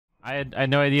I had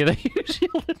no idea that you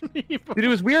shielded me. Dude, it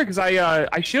was weird because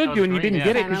I shielded you and you green, didn't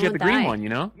yeah. get it because you had the green one, you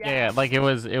know? Yeah, like it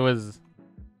was.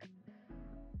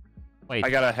 Wait. I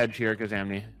got a hedge here because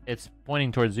Amni. It's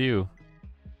pointing towards you.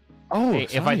 Oh, hey,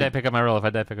 if I die, pick up my roll. If I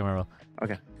die, pick up my roll.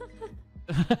 Okay.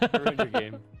 I ruined your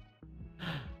game.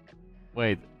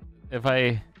 Wait, if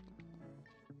I...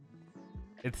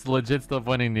 It's legit still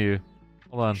pointing to you.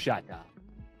 Hold on. Shut up.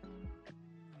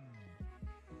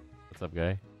 What's up,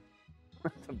 guy?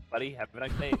 What's up, buddy? Have a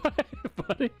nice day.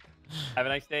 Buddy? Have a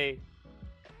nice day.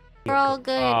 We're all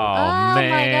good. Oh,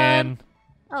 man. My God.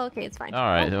 Oh, okay, it's fine. All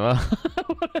right, well...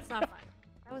 It's not fine.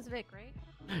 That was Vic, right?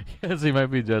 Yes, he might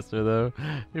be Jester, though.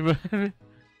 He might be... Swear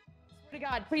to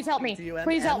God, please help me.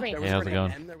 Please help me. Hey, how's it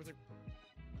going?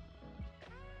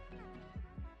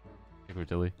 Hey,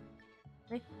 Cortilli.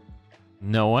 Hey.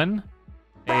 No one?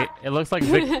 Hey, it looks like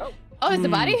Vic... Oh, is the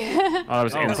body? Oh, that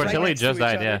was Amni. Cortilli just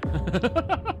died, yeah.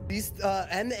 These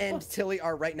M and Tilly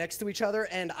are right next to each other,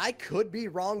 and I could be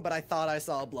wrong, but I thought I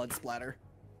saw a blood splatter.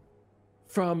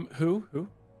 From who? Who?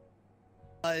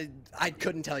 I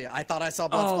couldn't tell you. I thought I saw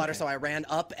blood splatter, so I ran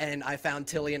up and I found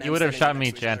Tilly and. He would have shot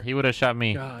me, Chad. He would have shot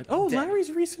me. God. Oh, Larry's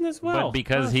recent as well. But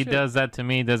because he does that to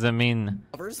me doesn't mean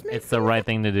Lovers, it's the right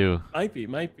thing to do.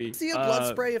 Might be. See a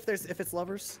blood spray if it's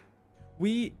lovers.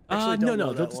 We Actually, don't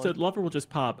know that the lover will just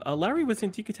pop. Larry was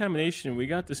in decontamination. We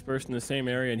got dispersed in the same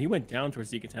area, and he went down towards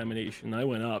decontamination. I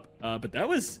went up, but that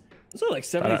was like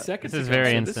 70 seconds. This is ago,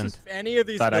 very so instant. This is... If any of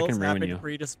these Thought I kills can ruin you. happened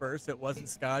pre-dispersed, it wasn't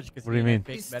Scotch. What do you mean?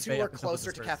 These two are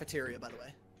closer to cafeteria, by the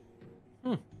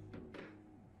way.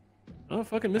 Oh,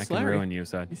 fucking miss I can Larry. ruin you,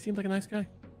 Seth. He seemed like a nice guy.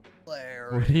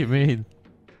 Larry. What do you mean?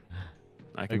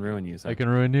 I can ruin you, Seth. I can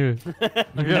ruin you. Wait.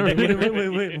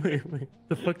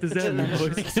 The fuck does that mean,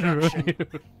 boys? I can ruin you.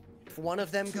 If one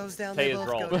of them goes down, Say they his both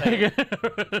roll. go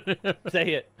down. Say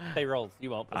it. Say rolls.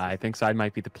 You won't. I think Side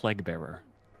might be the plague bearer.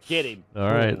 Get him.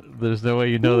 All right, there's no way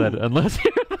you know that unless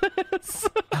you're this.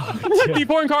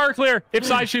 D4 and car clear. If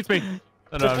Side shoots me.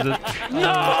 No, I'm just... No!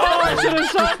 I should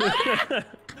have shot!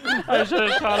 I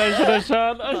should have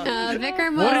shot.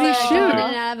 Vicar What did he shoot?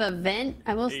 coming out of a vent.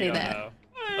 I will say that.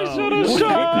 I should have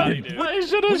shot! I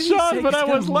should have shot, but I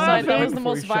was laughing. That was the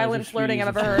most violent flirting I've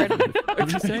ever heard. What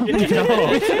did you say?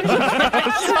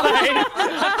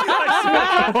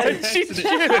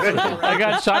 I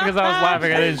got shot because I was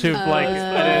laughing. I didn't shoot like.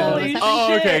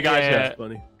 Oh, okay, gotcha. That's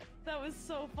funny. That was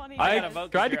so funny. I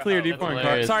tried to clear D4 and car.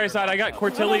 hilarious. Sorry, Side. I got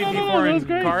Cortilli, D4, and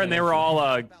car, and they were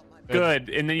all good.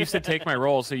 And then you said take my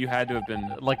roll, so you had to have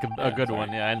been Like a good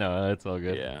one. Yeah, I know. It's all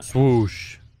good. Yeah.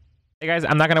 Swoosh. Hey guys,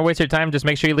 I'm not gonna waste your time. Just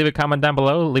make sure you leave a comment down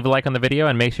below, leave a like on the video,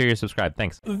 and make sure you're subscribed.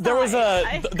 Thanks. There was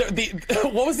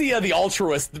what was the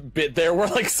altruist bit there where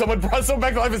like someone brought someone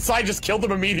back to life and Side just killed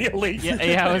them immediately?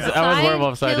 Yeah, I was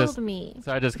horrible. So me.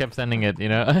 I just kept sending it, you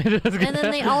know. And then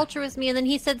they altruist me, and then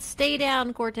he said, "Stay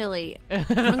down, Cortilli." I'm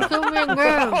coming Oh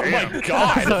my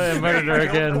God! So I murdered her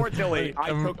again. Cortilli. I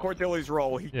took Cortilli's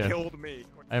role. He Yeah. killed me.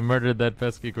 I murdered that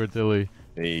pesky Cortilli.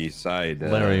 Hey, Side.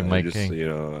 Larry, my just, king. You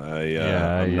know,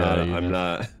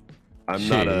 I'm Shit,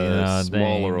 not you a know,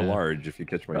 small dang, or a man. large, if you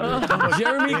catch my drift.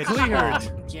 Jeremy cleared.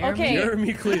 Okay.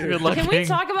 Jeremy cleared. Good luck, Can we king.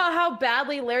 talk about how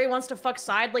badly Larry wants to fuck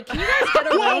Side? Like, can you guys get a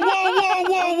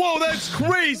Whoa! That's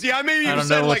crazy. I maybe I even don't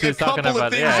said know what like a he's talking couple about.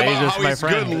 of things Yeah, he's about just how my he's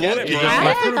friend. good He's looking. just I my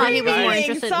actually thought he was more meeting,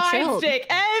 interested in side chilled. stick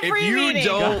every If you meeting.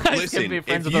 don't Guys can listen, be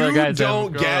friends if with other you guys,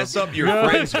 don't then gas go. up your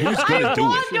friends, who's I gonna do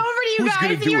walked it? over to you Who's guys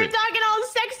gonna and do you were it? talking all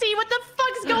sexy. What the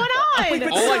fuck's going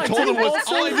on? All I told him was,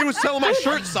 all I did was tell him my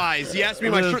shirt size. He asked me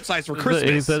my shirt size for He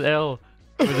Christmas. said L,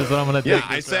 which is what I'm gonna take. Yeah,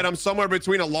 I said I'm somewhere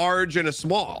between a large and a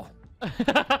small.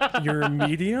 You're a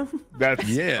medium? That's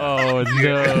Yeah. Oh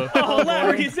no. Oh,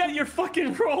 Larry, is that your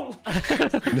fucking role?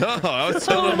 No, I was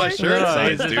telling him my shirt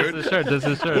size, This dude. is shirt. This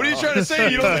is shirt. What are you trying to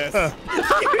say? You don't.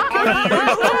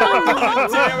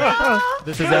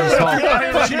 This is M's fault.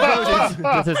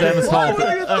 This is M's fault.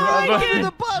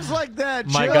 the buzz like that.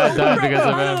 My God died because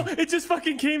of Oh, him. it just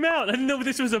fucking came out. I didn't know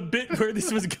this was a bit where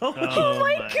this was going. Oh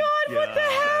my God! What the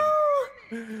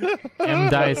hell? M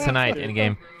dies tonight in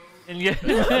game.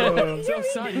 So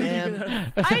sorry,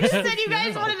 man. I just said you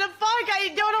guys wanted to fuck.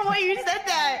 I don't know why you said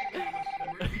that.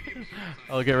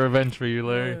 I'll get revenge for you,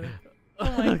 Larry. Oh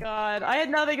my God! I had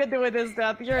nothing to do with this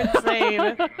death. You're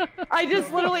insane. I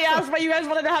just literally asked why you guys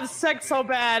wanted to have sex so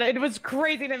bad. It was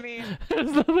crazy to me.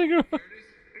 There's nothing wrong.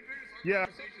 Yeah.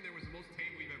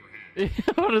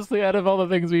 Honestly, out of all the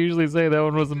things we usually say, that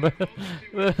one wasn't bad.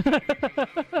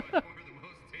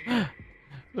 That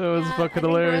was fucking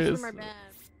hilarious.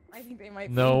 I think they might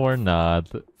be. No, we're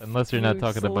not. Unless you're not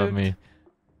talking about me.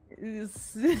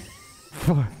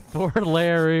 Poor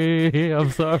Larry.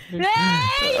 I'm sorry.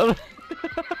 Hey!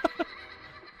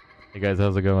 Hey guys,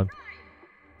 how's it going?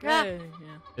 Yeah.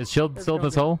 Is Shield still in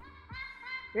this hole?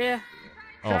 Yeah.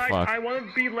 Oh fuck. I want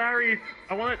to be Larry.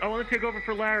 I want to take over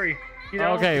for Larry. You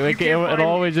know? Okay, You can't it'll find-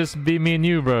 always just be me and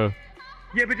you, bro.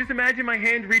 Yeah, but just imagine my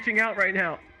hand reaching out right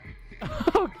now.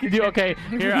 Okay,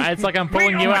 here, it's like I'm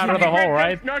pulling you out of the hole,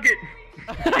 right? Nugget.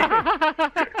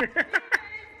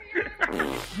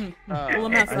 Pull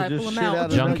him outside. Pull him out.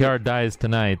 Junkyard dies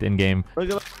tonight in game. Holy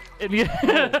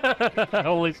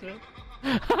shit.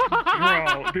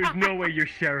 Bro, there's no way you're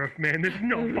sheriff, man. There's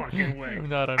no fucking way. I'm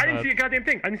not. I didn't see a goddamn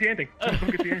thing. I didn't see anything. I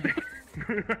didn't see anything.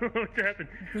 I don't know what happened.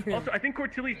 Also, I think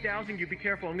Cortilli's dousing you. Be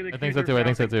careful. I'm gonna. I think so too.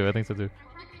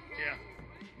 Yeah.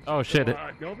 Oh shit.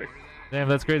 Novus. Damn,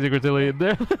 that's crazy, Cortilli.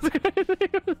 That's crazy.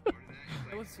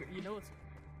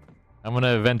 I'm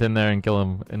gonna vent in there and kill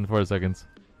him in 4 seconds.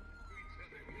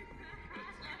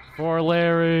 For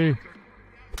Larry.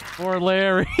 For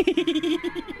Larry.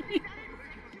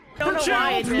 Don't know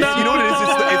why it did. You know what it is?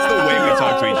 It's the way we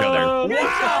talk to each other.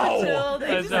 Wow!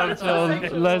 Let's have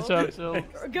chilled. Let's have chilled.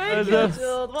 Good job,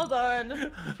 Chilled. Well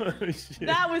done.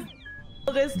 That was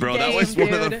this Bro, game, that was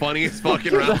one of the funniest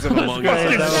fucking rounds of Among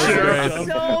Us.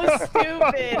 So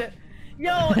stupid.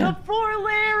 Yo, the poor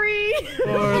Larry.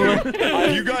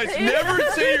 You guys never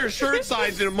say your shirt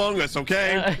size in Among Us,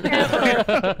 okay?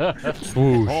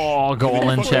 Oh, go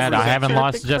all in chat. I haven't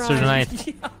lost Jester tonight.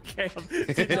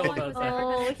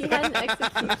 Oh, he had an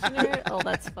executioner. Oh,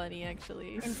 that's funny,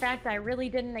 actually. In fact, I really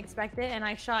didn't expect it, and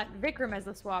I shot Vikram as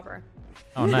the swabber.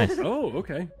 Oh, nice. Oh,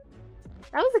 okay.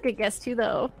 That was a good guess too,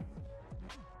 though.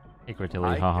 Hey, Cortilli,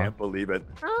 I haha. can't believe it.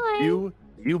 Hi. You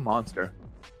monster.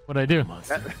 What'd I do?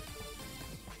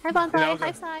 Hi, Bonsai. You know,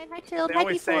 Hi, Side. Hi, Chilled. They Hi,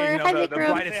 always say, P4. you know, Hi, the Vikram.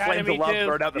 brightest flames of love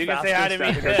burn out the You can say hi to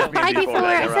fastest. me, too. Hi, P4.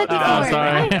 I said Oh, P4.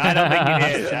 sorry. I don't think you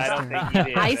did. I don't think you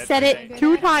did. I said it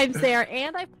 2 times there,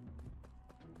 and I.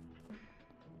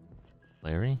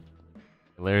 Larry?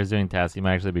 Larry's doing tasks. He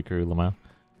might actually be crew, Lamau.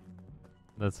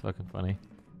 That's fucking funny.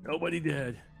 Nobody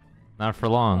did. Not for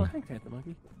long. Oh, thanks, Phantom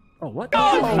Monkey. Oh, what?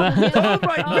 Oh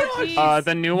my God.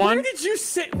 The new one? Where did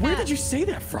you say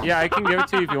that from? Yeah, I can give it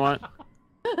to you if you want.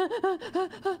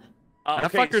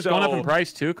 That fucker's going up in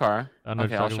price too, Car. I know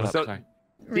Okay, I'll shut up. So, Sorry.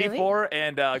 Really? D4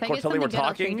 and If I get Cortelli something were good,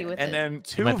 I'll trade talking, you with and it. then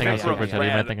two might think I was super, Vikram Teddy. You might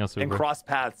ran think I was and super. crossed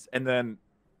paths, and then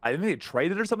I think they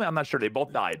traded or something. I'm not sure. They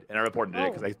both died, and I reported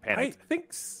it because I I panicked.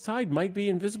 think Side might be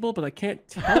invisible, but I can't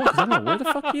tell 'cause I don't know where the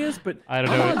fuck he is. But I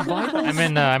don't know. I'm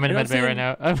in medbay right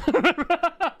now.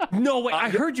 No, wait, I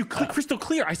heard you crystal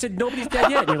clear. I said nobody's dead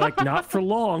yet. And you're like, not for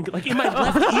long. Like in my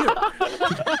left ear.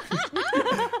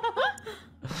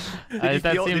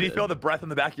 Did you feel the breath in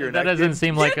the back of your That neck? doesn't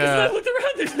seem like I looked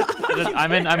around. There's nobody.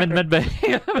 I'm in medbay.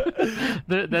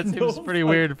 That seems pretty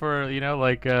weird for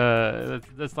like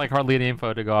that's like hardly any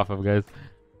info to go off of, guys.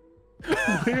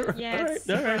 Yes.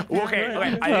 Well, okay.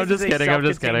 I'm I think just this is a kidding, I'm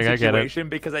just self-contained kidding, I get it. situation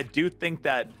because I do think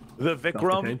that the Vikram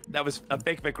Self-contained. that was a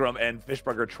fake Vikram and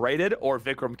Fishburger traded, or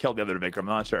Vikram killed the other Vikram. I'm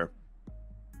not sure.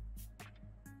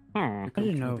 I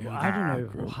don't know. I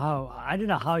don't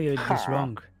know how you're this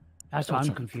wrong. That's what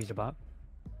I'm confused about.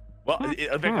 Well,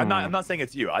 I'm not saying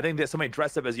it's you. I think that somebody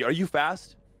dressed up as you. Are you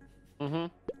fast? Mm-hmm.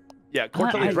 Yeah,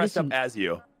 Cortelli dressed up listen. as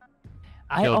you.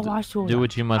 I saw Do that.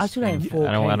 what you must. I saw that in 4K.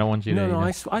 I don't want you to. No, you I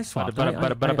know. swapped.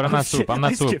 But I'm not swoop. I'm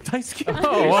not swoop. I skipped.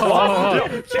 Oh, whoa.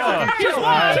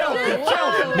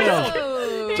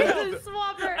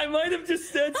 I might have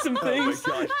just said some things.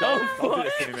 The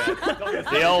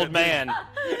old man.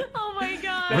 Oh my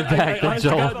God. We're back to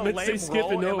Joel. I meant to say skip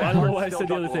and no. I don't know why I said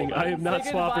the other thing. I am not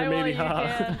Say swapper, goodbye maybe. while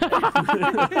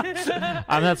you Ha.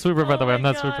 I'm not swooper, by the way. I'm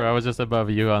not God. swooper. I was just above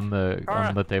you on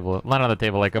the table. Not on the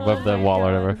table, like above the wall or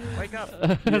whatever. Wake up.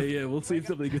 Yeah, we'll see if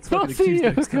somebody gets I'll fucking see accused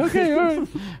you. next time. Okay,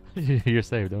 alright. You're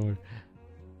safe. Don't worry.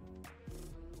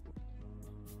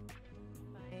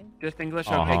 Just English,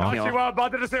 Uh-huh. okay,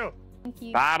 kill. Thank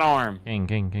you. Bad arm.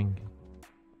 King.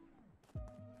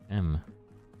 M.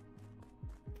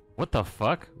 What the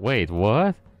fuck? Wait,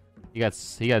 what? He got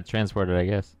transported, I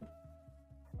guess.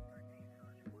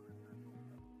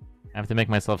 I have to make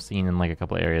myself seen in like a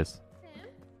couple areas.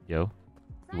 Yo.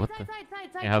 What the? Side,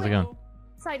 Hey, how's it going?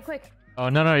 Side, quick. Oh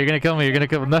no, you're gonna kill me. You're gonna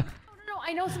kill me. No. No,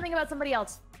 I know something about somebody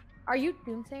else. Are you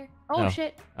Doomsayer? Oh No.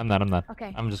 shit. I'm not.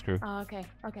 Okay. I'm just crew. Oh, okay.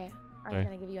 I was Sorry.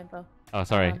 gonna give you info. Oh,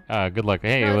 sorry. Good luck.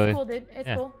 Hey, No, well, it's cool, dude. It's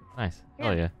yeah. cool. Nice. Yeah.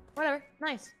 Hell yeah. Whatever.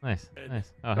 Nice. Nice.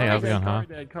 Oh, hey, how's it going, huh?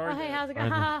 Oh, hey, how's it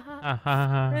going?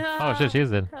 Oh shit, she's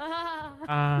dead.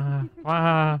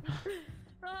 Wow.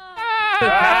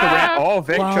 Oh,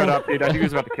 Vic showed up, dude. I think he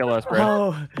was about to kill us, bro.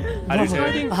 Oh, I do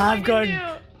too. I've gone.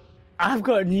 I've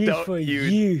got news Don't for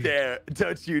you dare!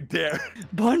 Don't you dare!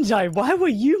 Bonsai, why were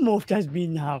you morphed as me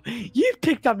now? You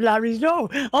picked up Larry's role.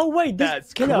 Oh wait, this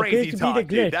That's killer crazy appears to talk, be the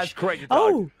glitch. dude. That's crazy talk.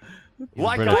 Oh,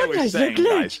 Like I was Bonsai's saying, the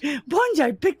guys. glitch.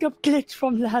 Bonsai picked up glitch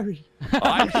from Larry.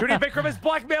 I'm shooting Vic from his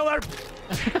blackmailer.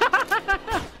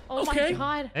 Oh my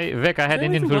god. Hey Vic, I had Really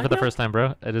Indian from food for the Blackmail? first time,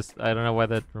 bro. I don't know why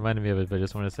that reminded me of it, but I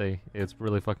just want to say it's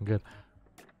really fucking good.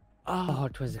 Oh,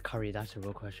 it was the curry. That's a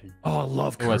real question. Oh, I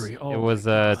love It was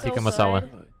curry. tikka masala.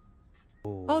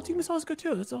 Oh, tikka masala is good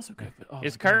too. That's also good. But, oh,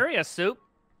 Is curry a soup?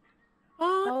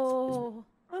 Oh.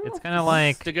 It's kind of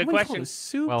like It's a good I wouldn't call question. it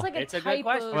soup. well, It's like a It's a good type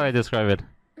question. how would I describe it?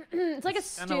 It's like a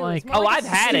stew. like- It's more Oh, like I've a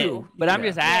had it, stew. but I'm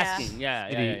just Yeah. asking. Yeah,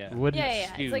 yeah, yeah. yeah. Wouldn't Yeah,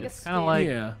 yeah, it's like a It's kind of like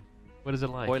Yeah. what is it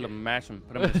like? Boil them, mash them,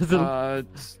 put them What in. is it?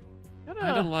 It's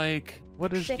kind of like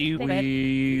What is Thick, do thick.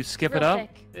 we skip it Real up?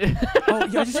 thick. Oh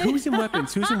yeah, just who's in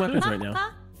weapons? Who's in weapons right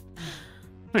now?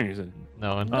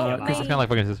 No one. Uh, It's kind of like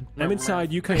fucking sister. I'm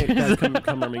inside. You can't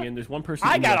come running in. There's one person.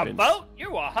 I in got a weapons. boat.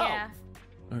 You're a hoe. Yeah.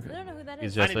 I Okay. don't know who that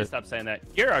He's is. I just need to a, stop saying that.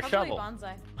 You're a Probably shovel.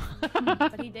 Bonsai.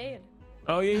 But he did.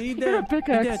 Oh yeah, he You're dead. a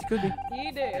pickaxe. He dead. Could be.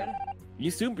 He did.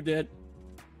 You super dead.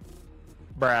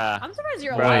 Bruh. I'm surprised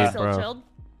you're Right, alive still, bro. chilled.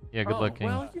 yeah, good Oh, looking.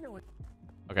 Well, you know what?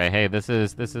 Okay, hey, this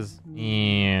is.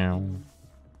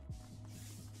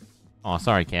 Oh,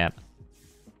 sorry, cat.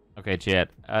 Okay, chat.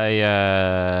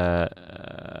 I'm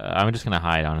just gonna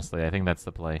hide. Honestly, I think that's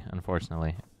the play.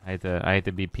 Unfortunately, I hate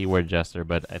to be P-word jester,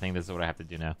 but I think this is what I have to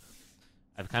do now.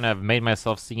 I've kind of made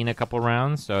myself seen a couple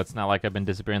rounds, so it's not like I've been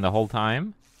disappearing the whole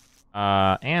time.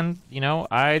 And you know,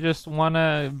 I just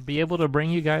wanna be able to bring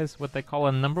you guys what they call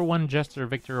a #1 jester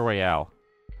victory royale.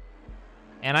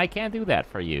 And I can't do that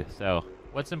for you, so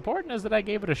what's important is that I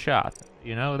gave it a shot.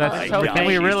 You know, that's Oh, can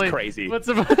we he's really? crazy. What's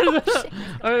important?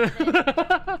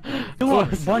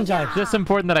 Bonsai. Just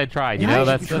important that I tried. You know,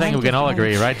 that's the thing we can all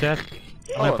agree, right, Chad?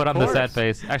 I'm gonna put on the sad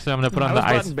face. Actually, I'm gonna put on I the was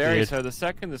ice button berry, beard. so the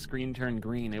second the screen turned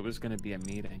green, it was going to be a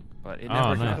meeting, but it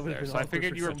Oh, never nice. got there. So I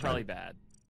figured you were probably bad.